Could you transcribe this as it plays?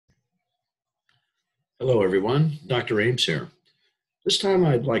Hello, everyone. Dr. Eames here. This time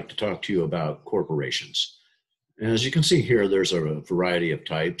I'd like to talk to you about corporations. As you can see here, there's a variety of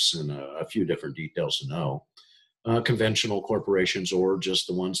types and a few different details to know. Conventional corporations, or just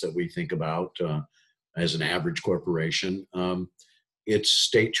the ones that we think about as an average corporation. It's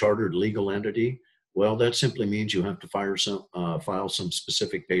state chartered legal entity. Well, that simply means you have to file some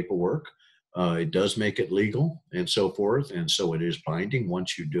specific paperwork. It does make it legal and so forth, and so it is binding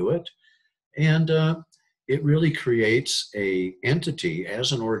once you do it. And it really creates a entity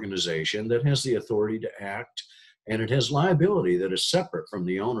as an organization that has the authority to act, and it has liability that is separate from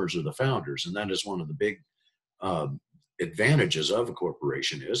the owners or the founders. And that is one of the big uh, advantages of a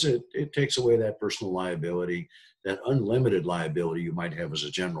corporation. Is it takes away that personal liability, that unlimited liability you might have as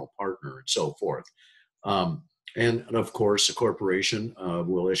a general partner, and so forth. Um, and of course, a corporation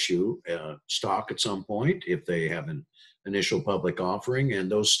will issue stock at some point if they have an initial public offering,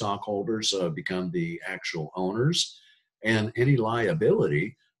 and those stockholders become the actual owners. And any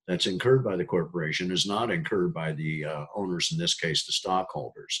liability that's incurred by the corporation is not incurred by the owners, in this case, the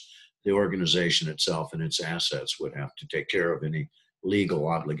stockholders. The organization itself and its assets would have to take care of any legal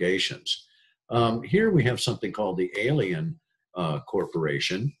obligations. Here we have something called the alien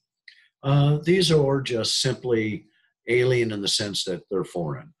corporation. These are just simply alien in the sense that they're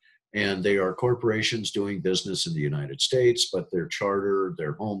foreign. And they are corporations doing business in the United States, but their charter,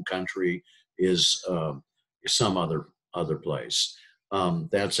 their home country is some other place.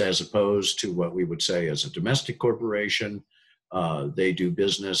 That's as opposed to what we would say as a domestic corporation. They do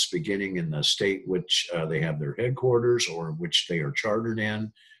business beginning in the state which they have their headquarters or which they are chartered in.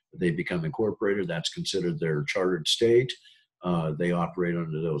 They become incorporated. That's considered their chartered state. They operate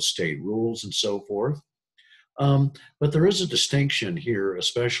under those state rules and so forth. But there is a distinction here,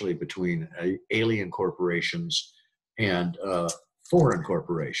 especially between alien corporations and foreign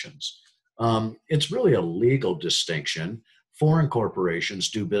corporations. It's really a legal distinction. Foreign corporations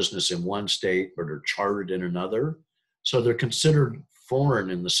do business in one state but are chartered in another. So they're considered foreign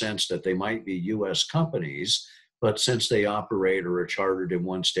in the sense that they might be US companies, but since they operate or are chartered in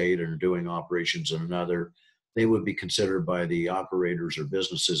one state and are doing operations in another, they would be considered by the operators or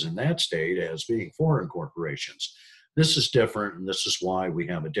businesses in that state as being foreign corporations. This is different, and this is why we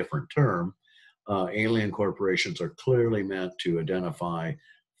have a different term. Alien corporations are clearly meant to identify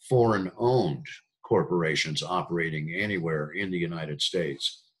foreign-owned corporations operating anywhere in the United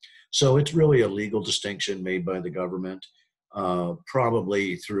States. So it's really a legal distinction made by the government,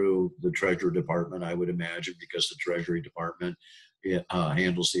 probably through the Treasury Department, I would imagine, because the Treasury Department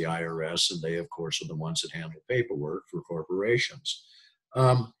handles the IRS, and they, of course, are the ones that handle paperwork for corporations.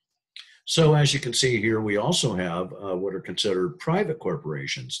 So as you can see here, we also have what are considered private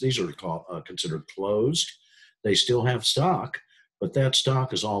corporations. These are considered closed. They still have stock, but that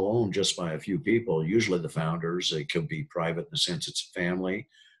stock is all owned just by a few people, usually the founders. It could be private in the sense it's a family,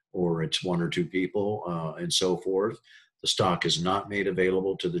 or it's one or two people, and so forth. The stock is not made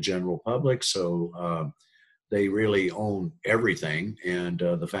available to the general public, so they really own everything. And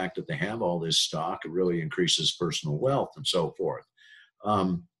the fact that they have all this stock, it really increases personal wealth and so forth.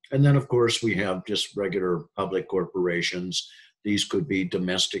 And then, of course, we have just regular public corporations. These could be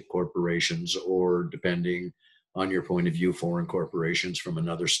domestic corporations, or depending on your point of view, foreign corporations from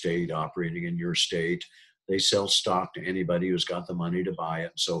another state operating in your state. They sell stock to anybody who's got the money to buy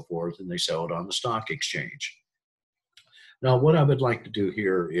it and so forth, and they sell it on the stock exchange. Now, what I would like to do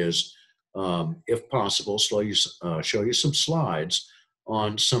here is, if possible, show you some slides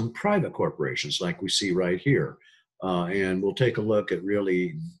on some private corporations like we see right here. And we'll take a look at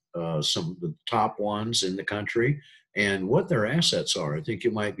really some of the top ones in the country and what their assets are. I think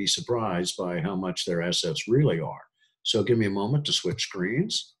you might be surprised by how much their assets really are. So give me a moment to switch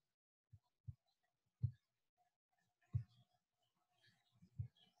screens.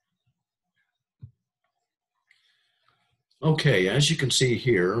 Okay, as you can see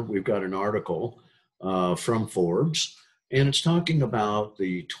here, we've got an article from Forbes, and it's talking about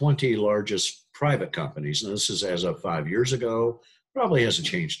the 20 largest private companies. And this is as of 5 years ago. Probably hasn't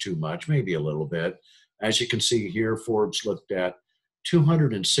changed too much, maybe a little bit. As you can see here, Forbes looked at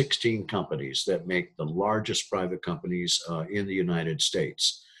 216 companies that make the largest private companies in the United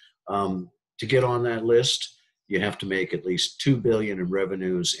States. To get on that list, you have to make at least $2 billion in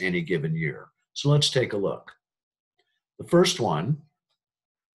revenues any given year. So let's take a look. The first one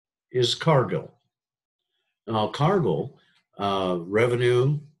is Cargill. Now, Cargill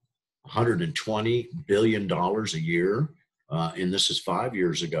revenue $120 billion a year, and this is 5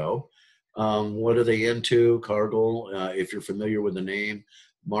 years ago. What are they into? Cargill, if you're familiar with the name,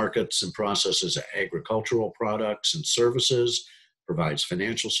 markets and processes agricultural products and services. provides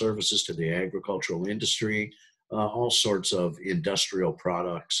financial services to the agricultural industry, all sorts of industrial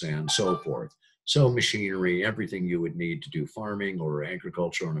products and so forth. So machinery, everything you would need to do farming or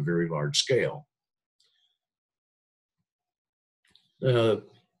agriculture on a very large scale. Uh,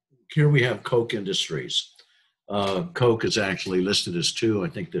 Here we have Koch Industries. Coke is actually listed as two. I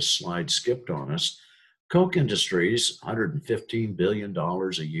think this slide skipped on us. Koch Industries, $115 billion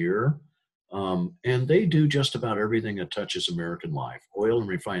a year. And they do just about everything that touches American life: oil and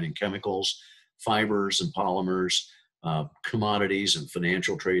refining chemicals, fibers and polymers, commodities and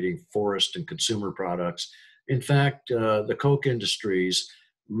financial trading, forest and consumer products. In fact, the Koch Industries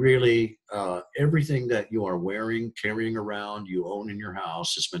really, everything that you are wearing, carrying around, you own in your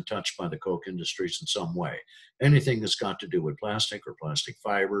house has been touched by the Koch Industries in some way. Anything that's got to do with plastic or plastic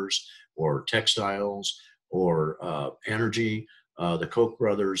fibers or textiles or energy, the Koch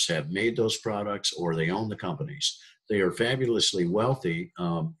brothers have made those products or they own the companies. They are fabulously wealthy,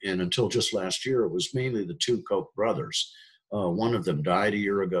 and until just last year, it was mainly the two Koch brothers. One of them died a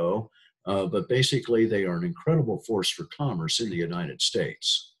year ago, but basically they are an incredible force for commerce in the United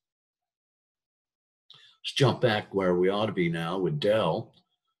States. Let's jump back where we ought to be now with Dell.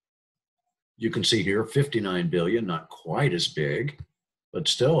 You can see here 59 billion, not quite as big, but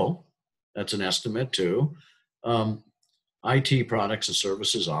still, that's an estimate too. IT products and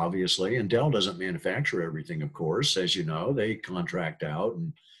services, obviously, and Dell doesn't manufacture everything, of course. As you know, they contract out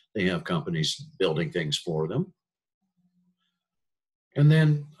and they have companies building things for them. And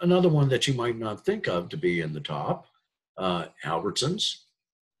then another one that you might not think of to be in the top, Albertsons,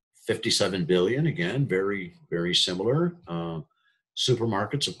 57 billion, again, very, very similar.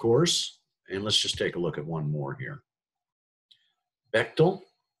 Supermarkets, of course. And let's just take a look at one more here. Bechtel,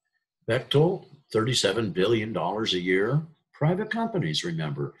 $37 billion a year. Private companies,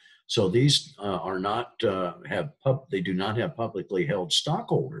 remember. So these are not they do not have publicly held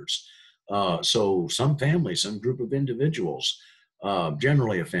stockholders. So some family, some group of individuals,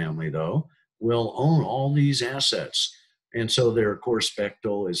 generally a family though, will own all these assets. And so there, of course,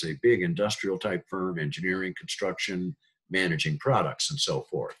 Bechtel is a big industrial type firm, engineering, construction, managing products, and so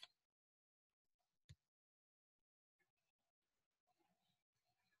forth.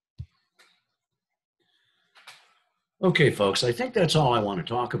 Okay, folks, I think that's all I want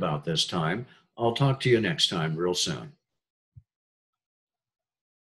to talk about this time. I'll talk to you next time real soon.